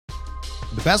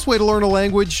The best way to learn a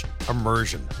language?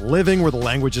 Immersion. Living where the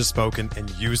language is spoken and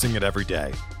using it every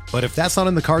day. But if that's not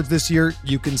in the cards this year,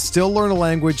 you can still learn a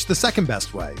language the second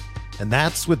best way, and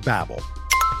that's with Babbel.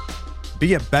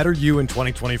 Be a better you in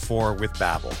 2024 with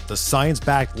Babbel, the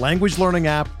science-backed language learning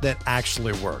app that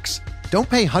actually works. Don't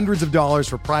pay hundreds of dollars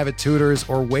for private tutors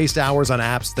or waste hours on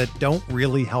apps that don't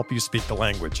really help you speak the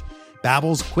language.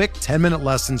 Babbel's quick 10-minute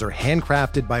lessons are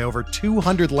handcrafted by over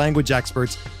 200 language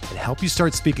experts and help you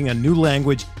start speaking a new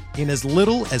language in as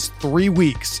little as 3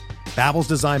 weeks. Babbel's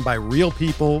designed by real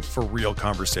people for real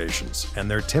conversations,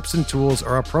 and their tips and tools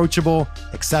are approachable,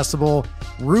 accessible,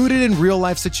 rooted in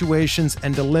real-life situations,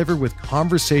 and delivered with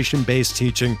conversation-based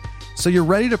teaching, so you're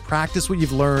ready to practice what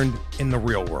you've learned in the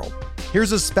real world.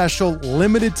 Here's a special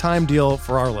limited-time deal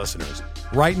for our listeners.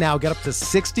 Right now, get up to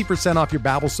 60% off your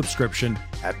Babbel subscription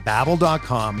at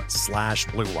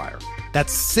babbel.com/Blue Wire.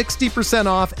 That's 60%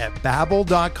 off at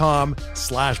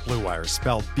babbel.com/Blue Wire,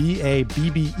 spelled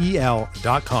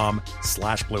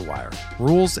BABBEL.com/Blue Wire.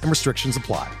 Rules and restrictions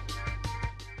apply.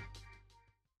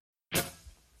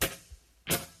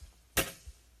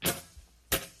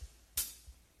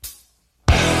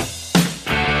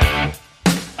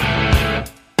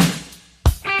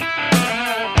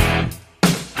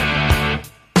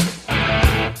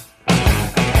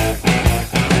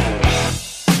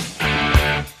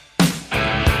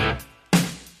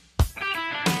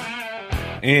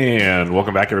 And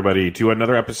welcome back, everybody, to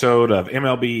another episode of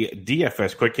MLB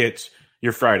DFS Quick Hits,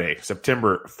 your Friday,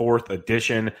 September 4th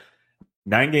edition.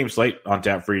 9-game slate on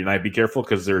tap for you tonight. Be careful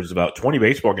because there's about 20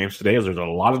 baseball games today, as there's a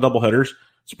lot of doubleheaders.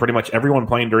 So pretty much everyone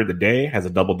playing during the day has a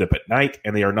double dip at night,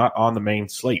 and they are not on the main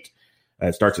slate.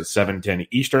 It starts at 7:10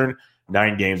 Eastern,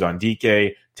 9 games on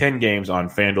DK, 10 games on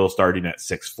FanDuel starting at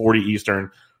 6:40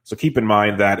 Eastern. So keep in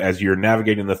mind that as you're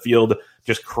navigating the field,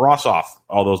 just cross off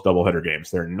all those doubleheader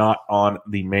games. They're not on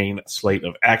the main slate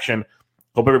of action.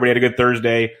 Hope everybody had a good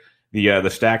Thursday. The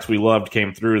stacks we loved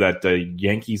came through. That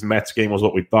Yankees-Mets game was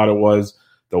what we thought it was.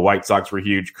 The White Sox were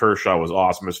huge. Kershaw was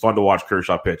awesome. It was fun to watch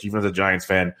Kershaw pitch. Even as a Giants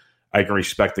fan, I can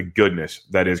respect the goodness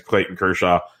that is Clayton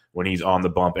Kershaw when he's on the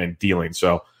bump and dealing.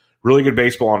 So really good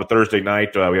baseball on a Thursday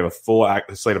night. We have a full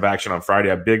slate of action on Friday,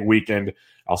 a big weekend.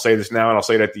 I'll say this now and I'll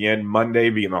say it at the end.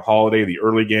 Monday being the holiday, the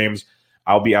early games,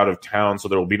 I'll be out of town, so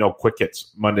there will be no quick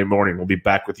hits Monday morning. We'll be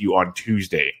back with you on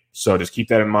Tuesday. So just keep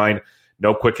that in mind.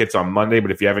 No quick hits on Monday,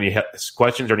 but if you have any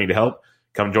questions or need help,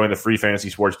 come join the free Fantasy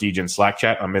Sports DGen Slack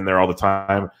chat. I'm in there all the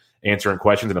time answering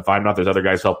questions, and if I'm not, there's other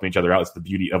guys helping each other out. It's the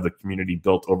beauty of the community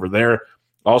built over there.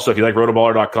 Also, if you like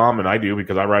rotoballer.com, and I do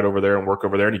because I write over there and work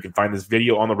over there, and you can find this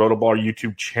video on the Rotoballer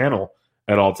YouTube channel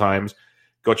at all times.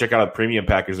 Go check out a premium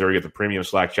package there. You get the premium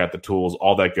Slack chat, the tools,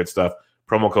 all that good stuff.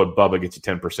 Promo code BUBBA gets you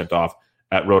 10% off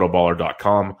at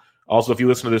rotoballer.com. Also, if you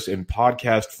listen to this in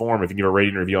podcast form, if you give a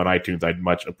rating and review on iTunes, I'd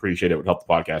much appreciate it. It would help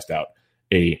the podcast out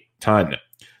a ton.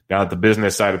 Now that the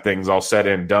business side of things all said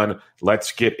and done,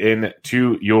 let's get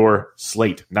into your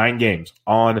slate. 9 games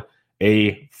on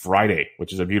a Friday,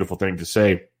 which is a beautiful thing to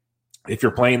say. If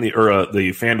you're playing the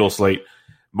FanDuel slate,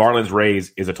 Marlins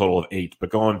Rays is a total of 8.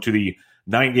 But going to the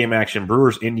 9-game action,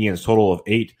 Brewers Indians total of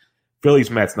 8,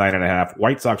 Phillies Mets 9.5,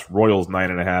 White Sox Royals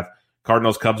 9.5,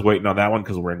 Cardinals Cubs waiting on that one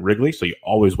because we're in Wrigley, so you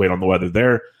always wait on the weather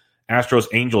there. Astros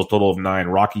Angels total of 9,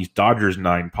 Rockies Dodgers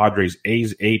 9, Padres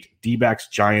A's 8, D-backs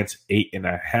Giants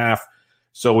 8.5.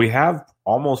 So we have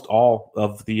almost all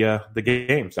of the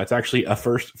games. That's actually a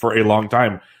first for a long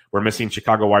time. We're missing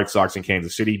Chicago White Sox and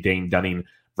Kansas City, Dane Dunning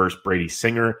versus Brady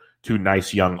Singer, 2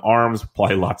 nice young arms,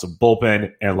 play lots of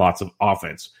bullpen and lots of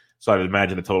offense. So I'd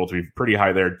imagine the total to be pretty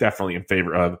high there, definitely in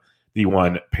favor of the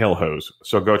one Pale Hose.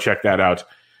 So go check that out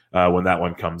when that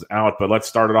one comes out. But let's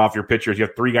start it off. Your pitchers, you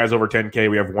have 3 guys over 10K.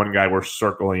 We have 1 guy we're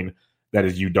circling. That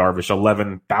is Yu Darvish,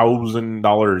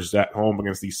 $11,000 at home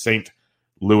against the St.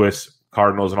 Louis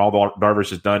Cardinals. And all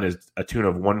Darvish has done is a tune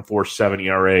of 1.47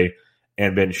 ERA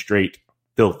and been straight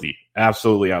filthy.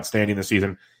 Absolutely outstanding this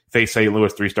season. Faced St.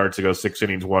 Louis 3 starts ago, 6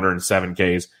 innings, 107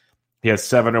 Ks. He has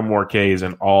 7 or more Ks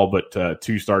in all but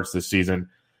 2 starts this season.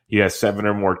 He has 7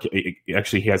 or more.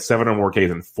 Actually, he has 7 or more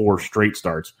Ks in 4 straight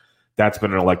starts. That's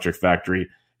been an electric factory.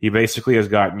 He basically has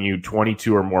gotten you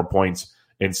 22 or more points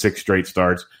in 6 straight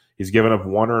starts. He's given up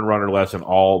 1 earned run or less in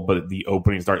all but the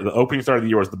opening start. The opening start of the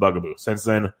year was the bugaboo. Since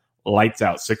then, lights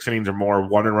out. 6 innings or more,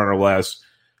 1 earned run or less,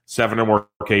 7 or more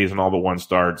Ks in all but 1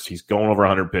 starts. He's going over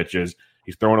 100 pitches.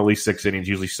 He's throwing at least 6 innings,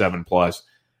 usually 7+.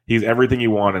 He's everything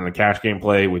you want in a cash game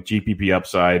play with GPP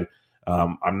upside.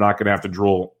 I'm not going to have to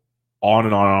drool on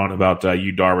and on about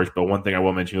Yu Darvish, but one thing I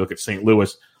will mention, you look at St.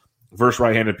 Louis versus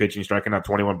right-handed pitching, striking out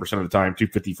 21% of the time,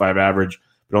 255 average,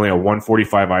 but only a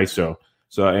 145 ISO.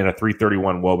 So, and a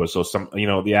 331 WOBA. So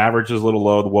the average is a little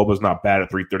low. The WOBA is not bad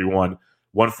at 331.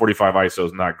 145 ISO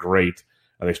is not great.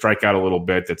 They strike out a little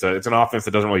bit. It's an offense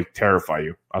that doesn't really terrify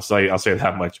you. I'll say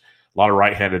that much. A lot of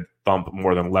right-handed thump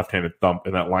more than left-handed thump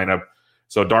in that lineup.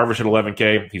 So Darvish at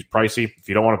 $11K, he's pricey. If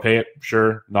you don't want to pay it,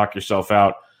 sure, knock yourself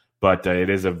out. But it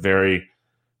is a very,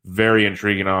 very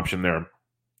intriguing option there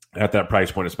at that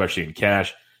price point, especially in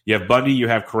cash. You have Bundy, you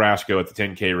have Carrasco at the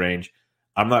 10K range.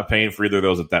 I'm not paying for either of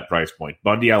those at that price point.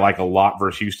 Bundy I like a lot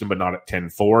versus Houston, but not at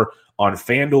 10-4. On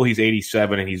FanDuel, he's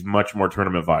 87, and he's much more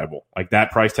tournament viable. Like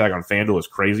that price tag on FanDuel is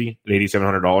crazy at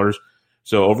 $8,700.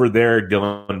 So over there,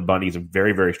 Dylan Bundy is a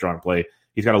very, very strong play.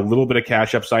 He's got a little bit of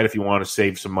cash upside if you want to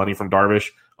save some money from Darvish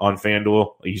on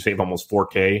FanDuel. You save almost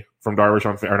 4K from Darvish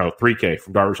on 3K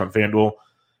from Darvish on FanDuel.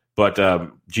 But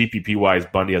GPP-wise,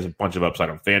 Bundy has a bunch of upside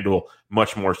on FanDuel,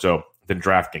 much more so than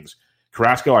DraftKings.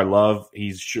 Carrasco, I love.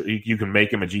 You can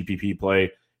make him a GPP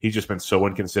play. He's just been so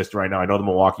inconsistent right now. I know the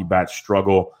Milwaukee Bats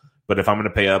struggle, but if I'm going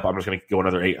to pay up, I'm just going to go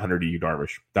another 800 to you,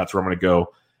 Darvish. That's where I'm going to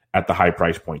go at the high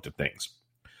price point of things.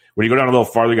 When you go down a little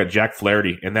farther, you got Jack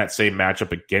Flaherty in that same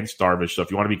matchup against Darvish. So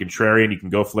if you want to be contrarian, you can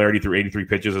go Flaherty through 83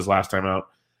 pitches his last time out.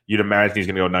 You'd imagine he's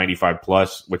going to go 95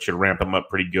 plus, which should ramp him up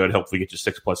pretty good. Hopefully get you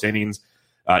 6+ innings.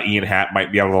 Ian Happ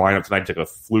might be out of the lineup tonight. Took a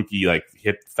fluky,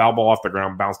 hit foul ball off the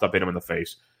ground, bounced up, hit him in the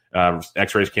face.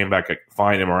 X-rays came back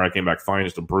fine. MRI came back fine.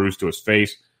 Just a bruise to his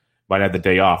face. Might have the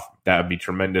day off. That would be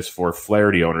tremendous for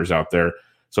Flaherty owners out there.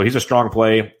 So he's a strong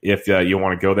play if you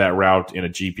want to go that route in a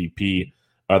GPP.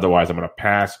 Otherwise, I'm going to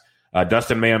pass.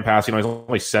 Dustin May, I'm passing. He's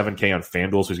only 7K on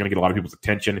FanDuel, so he's going to get a lot of people's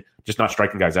attention. Just not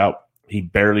striking guys out. He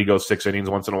barely goes 6 innings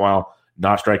once in a while.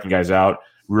 Not striking guys out.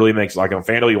 Really makes, on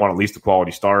FanDuel, you want at least a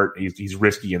quality start. He's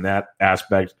risky in that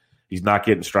aspect. He's not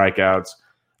getting strikeouts.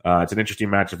 It's an interesting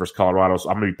matchup versus Colorado, so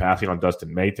I'm going to be passing on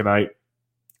Dustin May tonight.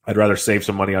 I'd rather save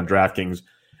some money on DraftKings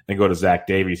and go to Zach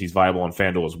Davies. He's viable on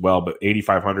FanDuel as well, but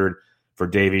 $8,500 for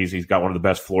Davies. He's got one of the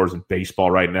best floors in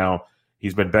baseball right now.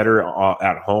 He's been better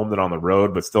at home than on the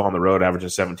road, but still on the road, averaging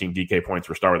 17 DK points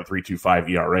per start with a 3.25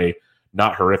 ERA.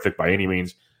 Not horrific by any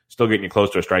means. Still getting you close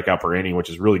to a strikeout per inning, which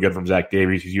is really good from Zach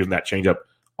Davies. He's using that changeup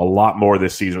a lot more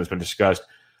this season. It's been discussed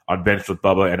on Bench with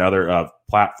Bubba and other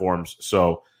platforms.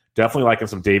 So definitely liking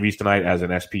some Davies tonight as an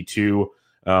SP2,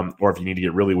 or if you need to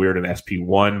get really weird, an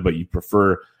SP1, but you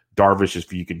prefer Darvish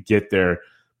if you can get there.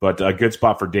 But a good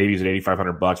spot for Davies at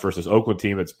 $8,500 versus Oakland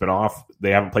team that's been off. They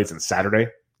haven't played since Saturday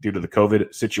due to the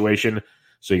COVID situation.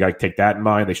 So you got to take that in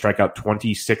mind. They strike out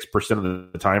 26%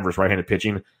 of the time versus right-handed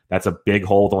pitching. That's a big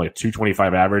hole with only a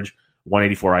 225 average,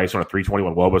 184 ISO, and a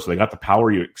 321 WOBA. So they got the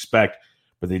power you expect,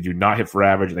 but they do not hit for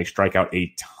average, and they strike out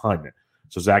a ton.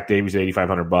 So Zach Davies at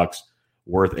 $8,500,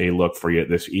 worth a look for you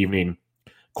this evening.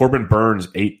 Corbin Burns,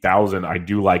 8,000. I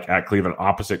do like at Cleveland,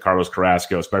 opposite Carlos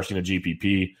Carrasco, especially in a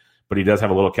GPP, but he does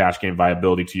have a little cash game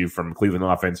viability to you from Cleveland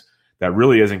offense that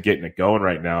really isn't getting it going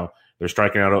right now. They're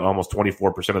striking out almost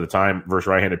 24% of the time versus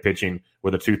right-handed pitching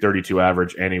with a 232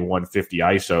 average and a 150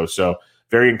 ISO. So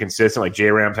very inconsistent. Like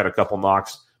J-Rams had a couple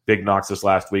knocks, big knocks this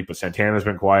last week, but Santana's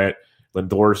been quiet.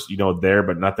 Lindor's, there,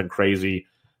 but nothing crazy.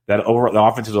 That the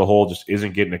offense as a whole just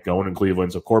isn't getting it going in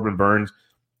Cleveland. So Corbin Burns,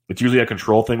 it's usually a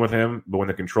control thing with him, but when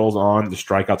the control's on, the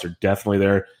strikeouts are definitely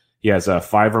there. He has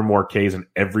 5 or more Ks in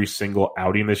every single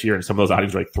outing this year, and some of those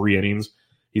outings are 3 innings.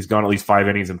 He's gone at least 5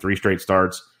 innings in 3 straight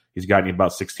starts. He's gotten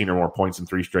about 16 or more points in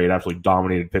 3 straight. Absolutely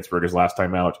dominated Pittsburgh his last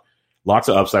time out. Lots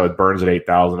of upside with Burns at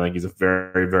 8,000. I think he's a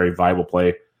very, very viable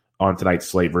play on tonight's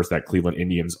slate versus that Cleveland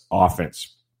Indians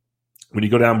offense. When you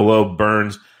go down below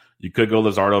Burns, you could go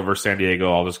Luzardo versus San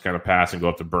Diego. I'll just kind of pass and go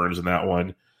up to Burns in that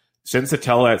one.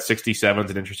 Sensatella at 67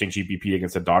 is an interesting GPP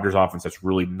against the Dodgers offense that's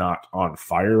really not on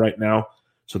fire right now.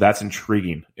 So that's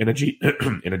intriguing in a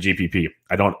GPP.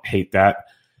 I don't hate that.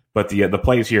 But the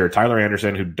plays here, Tyler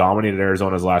Anderson, who dominated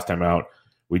Arizona's last time out.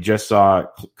 We just saw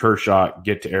Kershaw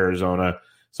get to Arizona.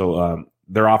 So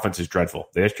their offense is dreadful.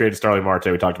 They just traded Starling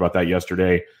Marte. We talked about that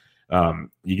yesterday.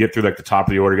 You get through the top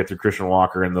of the order, get through Christian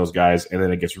Walker and those guys, and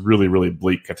then it gets really, really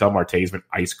bleak. Ketel Marte's been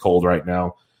ice cold right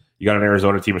now. You got an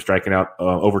Arizona team striking out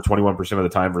over 21% of the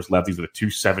time versus lefties with a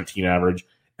 217 average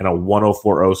and a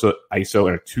 104 ISO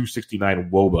and a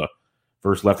 269 WOBA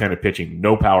versus left-handed pitching.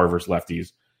 No power versus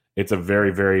lefties. It's a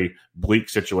very, very bleak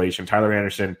situation. Tyler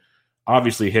Anderson,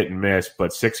 obviously hit and miss,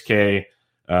 but 6K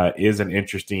is an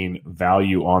interesting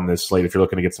value on this slate if you're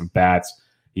looking to get some bats.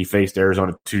 He faced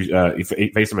Arizona he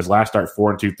faced him his last start,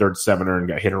 4 2/3 7er, and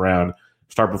got hit around.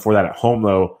 Start before that at home,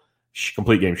 though,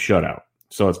 complete game shutout.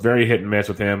 So it's very hit and miss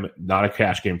with him. Not a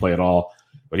cash game play at all,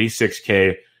 but he's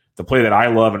 6K. The play that I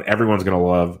love and everyone's going to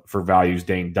love for value is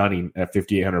Dane Dunning at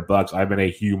 $5,800. I've been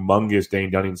a humongous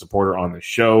Dane Dunning supporter on the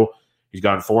show. He's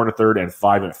gone 4 1/3 and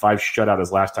 5 shutout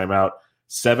his last time out,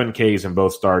 7 Ks in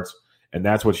both starts. And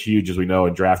that's what's huge, as we know,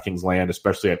 in DraftKings land,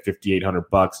 especially at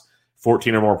 $5,800,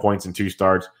 14 or more points in 2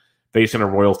 starts. Facing a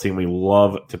Royals team we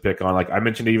love to pick on. Like I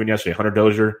mentioned even yesterday, Hunter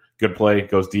Dozier, good play,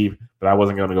 goes deep, but I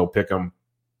wasn't going to go pick him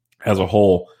as a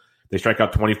whole. They strike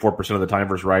out 24% of the time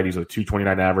versus righties with a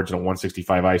 229 average and a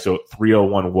 165 ISO,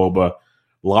 301 WOBA.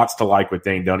 Lots to like with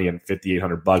Dane Dunning at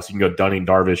 $5,800. You can go Dunning,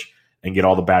 Darvish, and get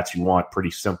all the bats you want.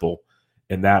 Pretty simple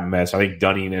in that mess. I think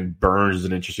Dunning and Burns is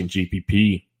an interesting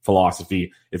GPP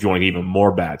philosophy. If you want to get even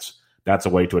more bats, that's a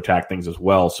way to attack things as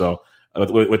well. So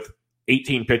with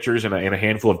 18 pitchers and a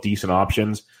handful of decent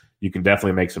options, you can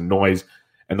definitely make some noise.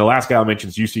 And the last guy I'll mention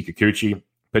is Yusei Kikuchi,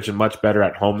 pitching much better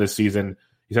at home this season.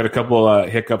 He's had a couple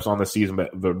hiccups on the season,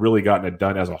 but really gotten it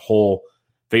done as a whole.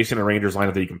 Facing a Rangers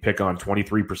lineup that you can pick on,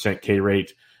 23% K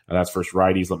rate. That's versus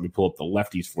righties. Let me pull up the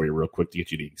lefties for you real quick to get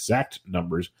you the exact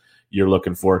numbers you're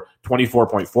looking for.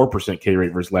 24.4% K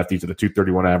rate versus lefties at a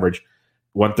 231 average,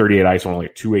 138 ISO, only a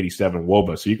 287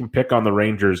 WOBA. So you can pick on the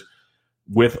Rangers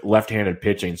with left-handed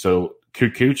pitching. So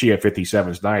Kikuchi at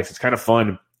 57 is nice. It's kind of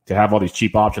fun to have all these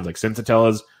cheap options like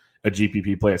Sensatella's a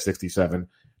GPP play at 67.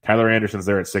 Tyler Anderson's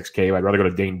there at 6K. I'd rather go to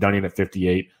Dane Dunning at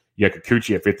 58. You got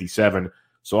Kikuchi at 57.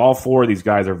 So all 4 of these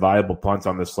guys are viable punts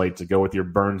on this slate to go with your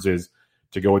Burnses,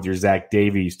 to go with your Zach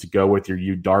Davies, to go with your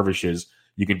Yu Darvishes.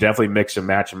 You can definitely mix and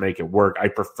match and make it work. I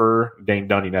prefer Dane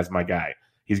Dunning as my guy.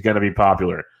 He's going to be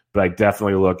popular, but I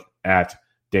definitely look at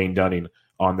Dane Dunning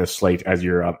on this slate as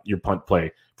your punt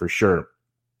play for sure.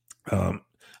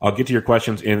 I'll get to your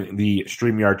questions in the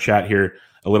StreamYard chat here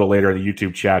a little later in the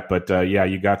YouTube chat, but yeah,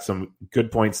 you got some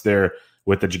good points there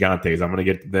with the Gigantes. I'm going to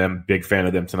get to them. Big fan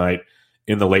of them tonight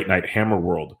in the late night hammer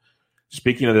world.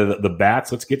 Speaking of the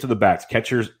bats, let's get to the bats.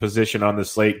 Catcher's position on the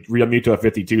slate. Real Muto at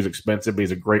 52 is expensive, but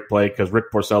he's a great play because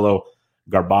Rick Porcello,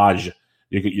 garbage.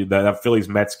 That Phillies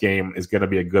Mets game is going to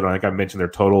be a good one. I think I mentioned their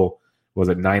total was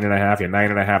at 9.5. Yeah,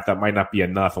 9.5. That might not be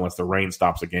enough unless the rain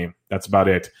stops the game. That's about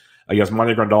it.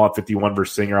 Yasmani Grandal at 51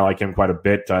 versus Singer. I like him quite a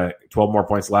bit. 12 more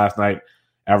points last night,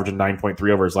 averaging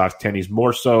 9.3 over his last 10. He's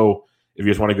more so if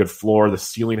you just want a good floor. The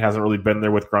ceiling hasn't really been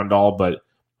there with Grandal, but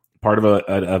part of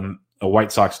a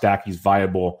White Sox stack, he's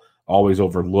viable, always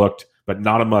overlooked, but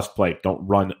not a must play. Don't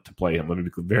run to play him. Let me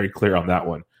be very clear on that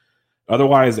one.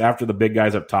 Otherwise, after the big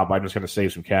guys up top, I'm just going to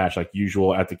save some cash like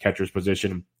usual at the catcher's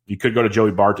position. You could go to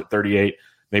Joey Bart at 38.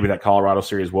 Maybe that Colorado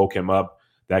series woke him up.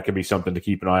 That could be something to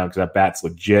keep an eye on because that bat's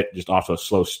legit, just off to a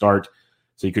slow start.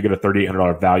 So you could get a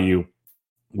 $3,800 value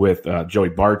with Joey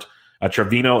Bart.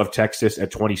 Trevino of Texas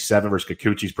at 27 versus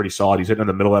Kikuchi is pretty solid. He's hitting in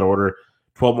the middle of that order.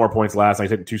 12 more points last night.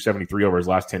 He's hitting 273 over his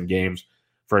last 10 games.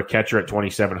 For a catcher at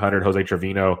 2,700, Jose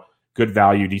Trevino, good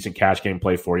value, decent cash game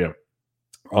play for you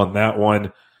on that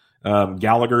one.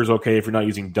 Gallagher's okay if you're not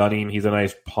using Dunning. He's a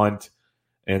nice punt.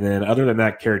 And then other than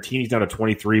that, Caratini's down to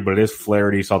 23, but it is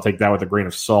Flaherty, so I'll take that with a grain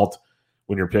of salt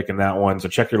when you're picking that one. So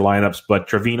check your lineups, but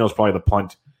Trevino's probably the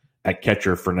punt at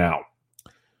catcher for now.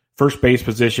 First base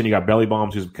position, you got Belly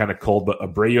Bombs, who's kind of cold, but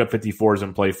Abreu at 54 is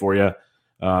in play for you.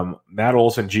 Matt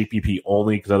Olson, GPP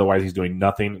only, because otherwise he's doing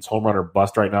nothing. It's home run or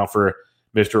bust right now for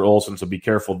Mr. Olson, so be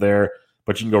careful there.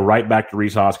 But you can go right back to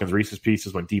Rhys Hoskins. Reese's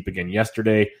Pieces went deep again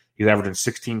yesterday. He's averaging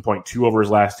 16.2 over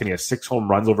his last 10. He has 6 home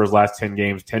runs over his last 10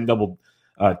 games, 10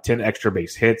 extra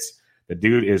base hits. The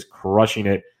dude is crushing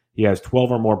it. He has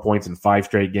 12 or more points in 5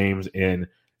 straight games in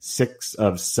 6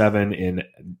 of 7 in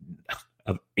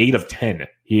 8 of 10.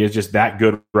 He is just that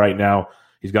good right now.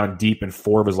 He's gone deep in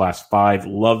 4 of his last 5.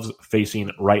 Loves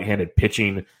facing right-handed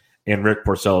pitching, and Rick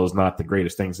Porcello is not the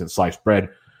greatest thing since sliced bread.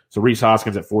 So Rhys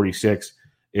Hoskins at 46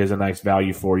 is a nice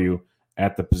value for you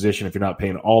at the position if you're not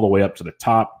paying all the way up to the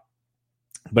top.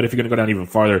 But if you're going to go down even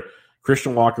farther,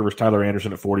 Christian Walker versus Tyler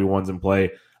Anderson at 41's in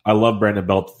play. I love Brandon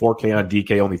Belt. 4K on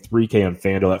DK, only 3K on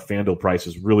FanDuel. That FanDuel price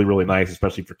is really, really nice,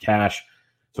 especially for cash.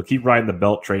 So keep riding the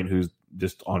Belt train, who's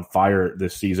just on fire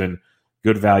this season.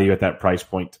 Good value at that price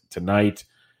point tonight.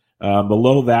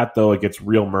 Below that, though, it gets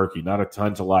real murky. Not a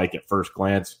ton to like at first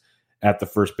glance at the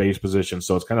first base position.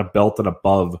 So it's kind of Belt and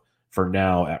above for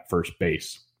now at first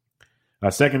base.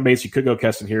 Second base, you could go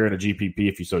Keston here in a GPP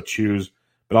if you so choose.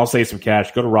 But I'll save some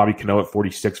cash. Go to Robbie Cano at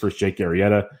 46 versus Jake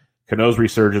Arrieta. Cano's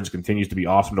resurgence continues to be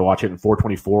awesome to watch, hitting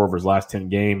 424 over his last 10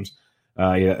 games.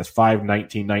 He has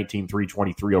 5-19, 19,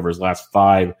 323 over his last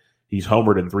 5. He's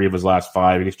homered in 3 of his last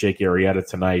 5 against Jake Arrieta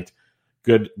tonight.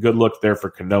 Good look there for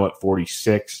Cano at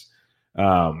 46.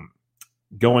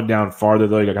 Going down farther,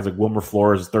 though, you got guys like Wilmer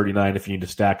Flores is 39 if you need to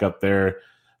stack up there.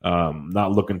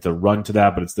 Not looking to run to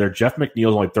that, but it's there. Jeff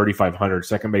McNeil's only 3,500.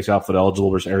 Second base outfield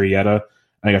eligible versus Arrieta.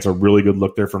 I think that's a really good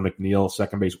look there for McNeil.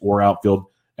 Second base or outfield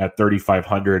at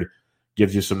 3,500.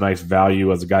 gives you some nice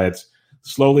value as a guy that's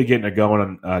slowly getting it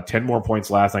going on 10 more points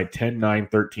last night, 10, 9,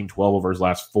 13, 12 over his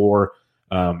last 4.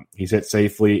 He's hit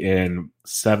safely in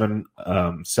 7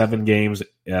 games,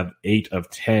 8 of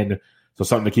 10. So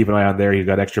something to keep an eye on there. He's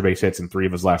got extra base hits in 3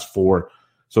 of his last 4.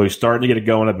 So he's starting to get it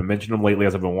going. I've been mentioning him lately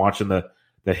as I've been watching the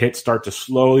hits start to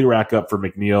slowly rack up for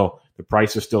McNeil. The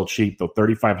price is still cheap, though.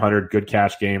 $3,500, good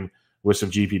cash game with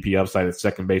some GPP upside at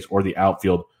second base or the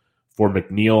outfield for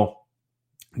McNeil.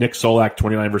 Nick Solak,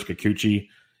 29 versus Kikuchi.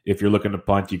 If you're looking to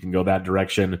punt, you can go that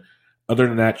direction. Other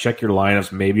than that, check your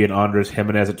lineups. Maybe an Andres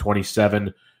Jimenez at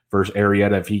 27 versus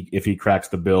Arrieta if he cracks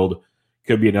the build.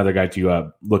 Could be another guy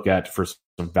to look at for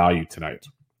some value tonight.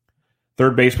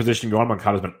 Third base position, Yoan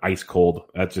Moncada's been ice cold.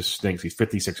 That just stinks. He's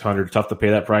 $5,600. Tough to pay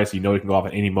that price. You know he can go off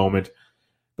at any moment,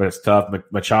 but it's tough.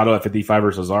 Machado at 55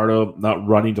 versus Luzardo. Not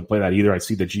running to play that either. I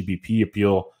see the GPP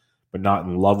appeal, but not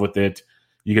in love with it.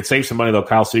 You could save some money, though.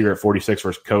 Kyle Seager at 46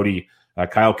 versus Cody.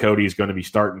 Kyle Cody is going to be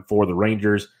starting for the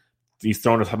Rangers. He's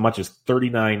thrown as much as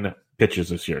 39 pitches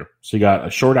this year. So you got a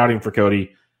short outing for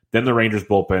Cody, then the Rangers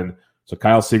bullpen. So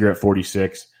Kyle Seager at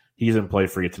 46. He's in play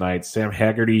for you tonight. Sam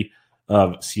Haggerty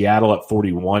of Seattle at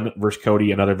 41 versus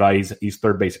Cody. Another value. He's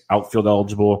third base outfield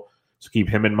eligible. So keep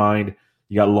him in mind.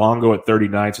 You got Longo at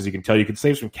 39. So as you can tell, you can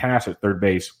save some cash at third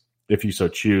base if you so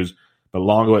choose. But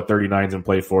Longo at 39 is in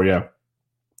play for you.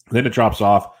 Then it drops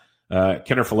off.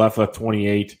 Kenner Falefa,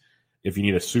 28. If you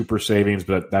need a super savings,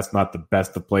 but that's not the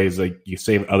best of plays. Like you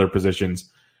save other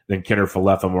positions than Kenner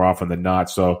Falefa more often than not.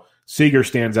 So Seager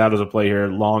stands out as a play here.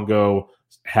 Longo,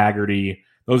 Haggerty,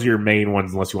 those are your main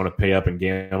ones unless you want to pay up and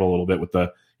gamble a little bit with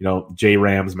the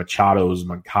J-Rams, Machados,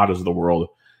 Moncados of the world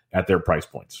at their price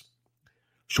points.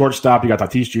 Shortstop, you got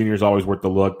Tatis Jr. is always worth the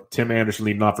look. Tim Anderson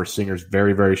leading off for Singer's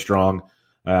very, very strong.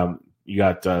 You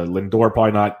got Lindor,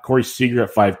 probably not. Corey Seager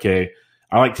at 5K.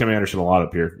 I like Tim Anderson a lot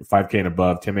up here, 5K and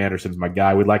above. Tim Anderson's my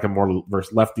guy. We'd like him more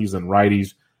versus lefties than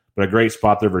righties, but a great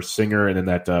spot there versus Singer. And then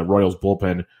that Royals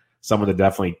bullpen, someone to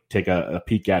definitely take a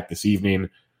peek at this evening.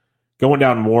 Going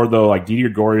down more, though, like Didi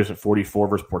Gregorius at 44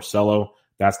 versus Porcello.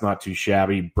 That's not too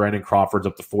shabby. Brandon Crawford's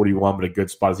up to 41, but a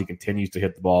good spot as he continues to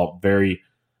hit the ball very,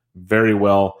 very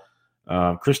well.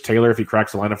 Chris Taylor, if he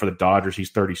cracks the lineup for the Dodgers,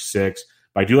 he's 36.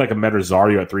 But I do like Ahmed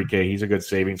Rosario at 3K. He's a good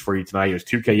savings for you tonight. He was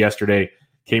 2K yesterday.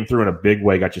 Came through in a big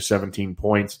way, got you 17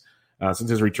 points. Since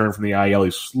his return from the IL,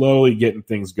 he's slowly getting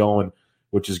things going,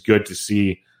 which is good to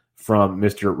see from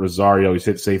Mr. Rosario. He's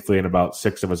hit safely in about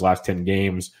 6 of his last 10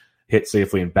 games, hit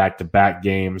safely in back-to-back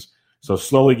games. So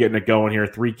slowly getting it going here.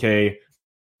 3K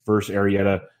versus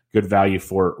Arrieta. Good value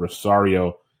for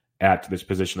Rosario at this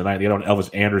position tonight. The other one, Elvis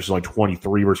Anderson, only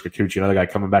 23 versus Kikuchi. Another guy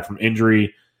coming back from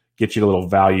injury. Get you a little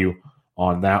value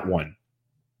on that one.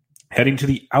 Heading to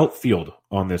the outfield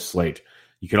on this slate.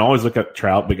 You can always look at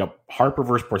Trout, but you got Harper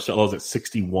versus Porcello's at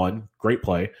 61. Great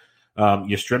play.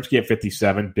 Yastrzemski at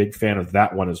 57. Big fan of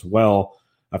that one as well.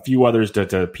 A few others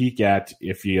to peek at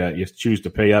if you choose to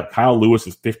pay up. Kyle Lewis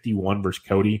is 51 versus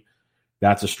Cody.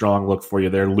 That's a strong look for you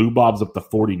there. Lou Bob's up to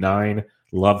 49.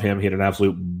 Love him. He hit an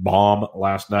absolute bomb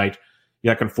last night.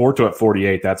 Yeah, Conforto at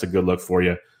 48. That's a good look for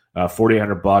you.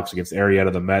 $4,800 against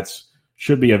Arrieta. The Mets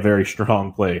should be a very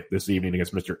strong play this evening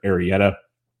against Mr. Arrieta.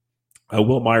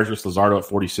 Will Myers versus Luzardo at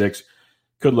 46.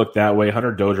 Could look that way.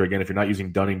 Hunter Dozier, again, if you're not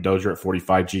using Dunning, Dozier at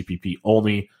 45, GPP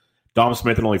only. Dom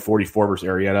Smith at only 44 versus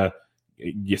Arrieta.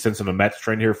 You sense some Mets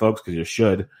trend here, folks, because you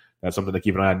should. That's something to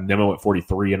keep an eye on. Nemo at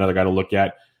 43, another guy to look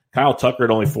at. Kyle Tucker at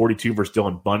only 42 versus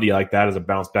Dylan Bundy. I like that as a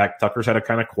bounce back. Tucker's had a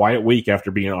kind of quiet week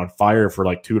after being on fire for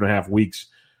like 2.5 weeks.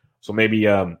 So maybe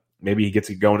he gets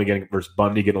it going again versus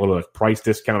Bundy, getting a little bit of price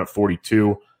discount at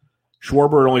 42.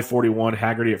 Schwarber at only 41.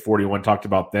 Haggerty at 41. Talked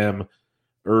about them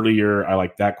earlier. I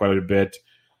like that quite a bit.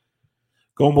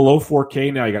 Going below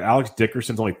 4K now, you got Alex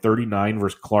Dickerson's only 39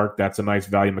 versus Clark. That's a nice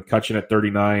value. McCutchen at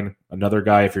 39. Another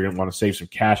guy, if you're going to want to save some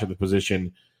cash at the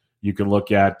position, you can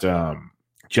look at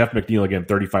Jeff McNeil again,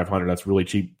 3,500. That's really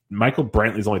cheap. Michael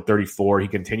Brantley's only 34. He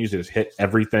continues to just hit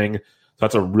everything. So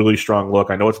that's a really strong look.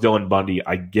 I know it's Dylan Bundy.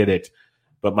 I get it.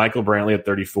 But Michael Brantley at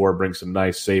 34 brings some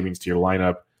nice savings to your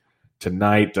lineup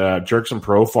tonight. Jerkson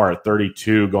Profar at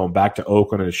 32, going back to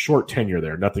Oakland in a short tenure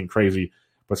there. Nothing crazy,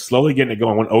 but slowly getting it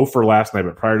going. Went 0 for last night,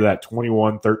 but prior to that,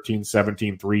 21, 13,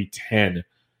 17, 3, 10.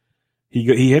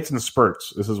 He hits in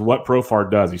spurts. This is what Profar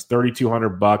does. He's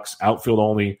 $3,200, outfield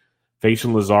only,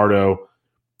 facing Luzardo.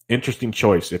 Interesting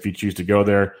choice if you choose to go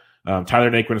there.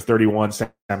 Tyler Naquin is 31.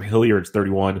 Sam Hilliard's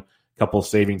 31. Couple of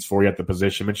savings for you at the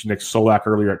position. Mentioned Nick Solak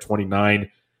earlier at 29.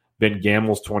 Ben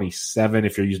Gamble's 27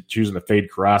 if you're choosing to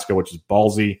fade Carrasco, which is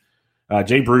ballsy.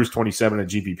 Jay Bruce, 27 at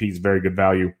GPP is very good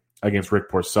value against Rick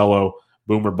Porcello.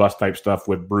 Boomer bust type stuff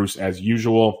with Bruce as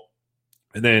usual.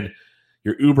 And then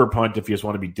Your Uber punt, if you just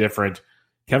want to be different,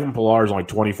 Kevin Pillar is only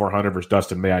 $2,400 versus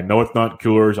Dustin May. I know it's not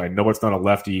Coolers. I know it's not a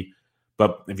lefty.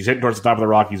 But if he's hitting towards the top of the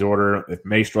Rockies order, if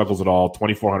May struggles at all,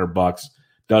 $2,400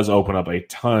 does open up a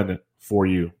ton for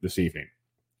you this evening.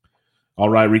 All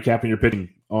right, recapping your pitching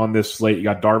on this slate, you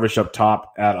got Darvish up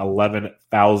top at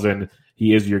 $11,000.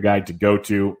 He is your guy to go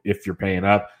to if you're paying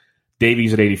up.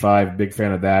 Davies at $85, big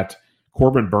fan of that.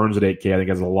 Corbin Burns at $8K, I think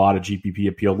has a lot of GPP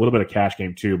appeal, a little bit of cash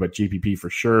game too, but GPP for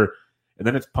sure. And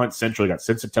then it's punt central. You got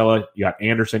Sensatella, you got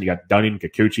Anderson, you got Dunning,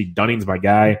 Kikuchi. Dunning's my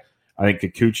guy. I think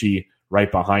Kikuchi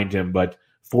right behind him, but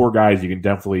 4 guys you can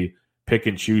definitely pick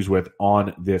and choose with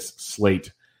on this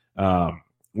slate.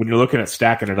 When you're looking at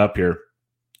stacking it up here,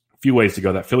 a few ways to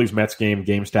go. That Phillies-Mets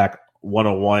game stack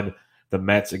 101, the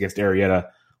Mets against Arrieta,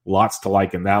 lots to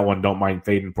like in that one. Don't mind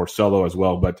fading Porcello as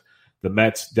well, but the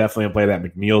Mets definitely play that.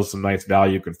 McNeil's some nice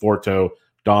value. Conforto,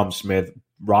 Dom Smith,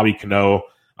 Robbie Cano,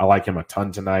 I like him a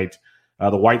ton tonight.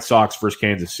 The White Sox versus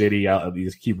Kansas City. You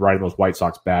just keep riding those White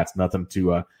Sox bats. Nothing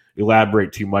to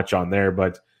elaborate too much on there,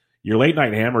 but your late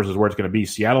night hammers is where it's going to be.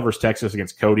 Seattle versus Texas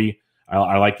against Cody.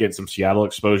 I like getting some Seattle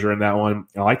exposure in that one.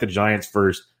 I like the Giants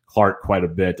versus Clark quite a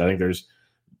bit. I think there's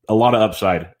a lot of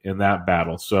upside in that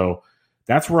battle. So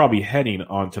that's where I'll be heading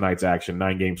on tonight's action,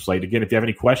 9-game slate. Again, if you have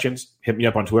any questions, hit me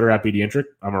up on Twitter at BDintric.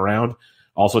 I'm around.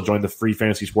 Also join the free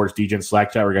Fantasy Sports DGen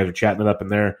Slack chat where you guys are chatting it up in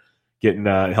there, getting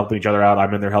helping each other out.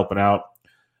 I'm in there helping out.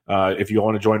 If you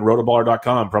want to join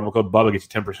rotoballer.com, promo code Bubba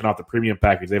gets you 10% off the premium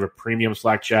package. They have a premium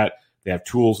Slack chat. They have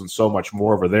tools and so much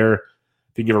more over there.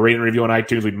 If you can give a rating and review on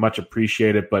iTunes, we'd much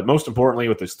appreciate it. But most importantly,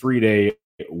 with this 3-day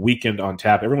weekend on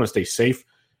tap, everyone stay safe.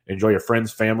 Enjoy your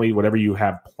friends, family, whatever you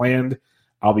have planned.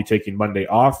 I'll be taking Monday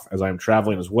off as I am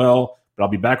traveling as well. But I'll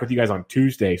be back with you guys on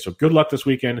Tuesday. So good luck this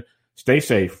weekend. Stay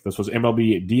safe. This was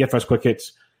MLB DFS Quick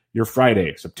Hits, your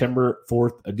Friday, September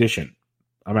 4th edition.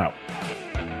 I'm out.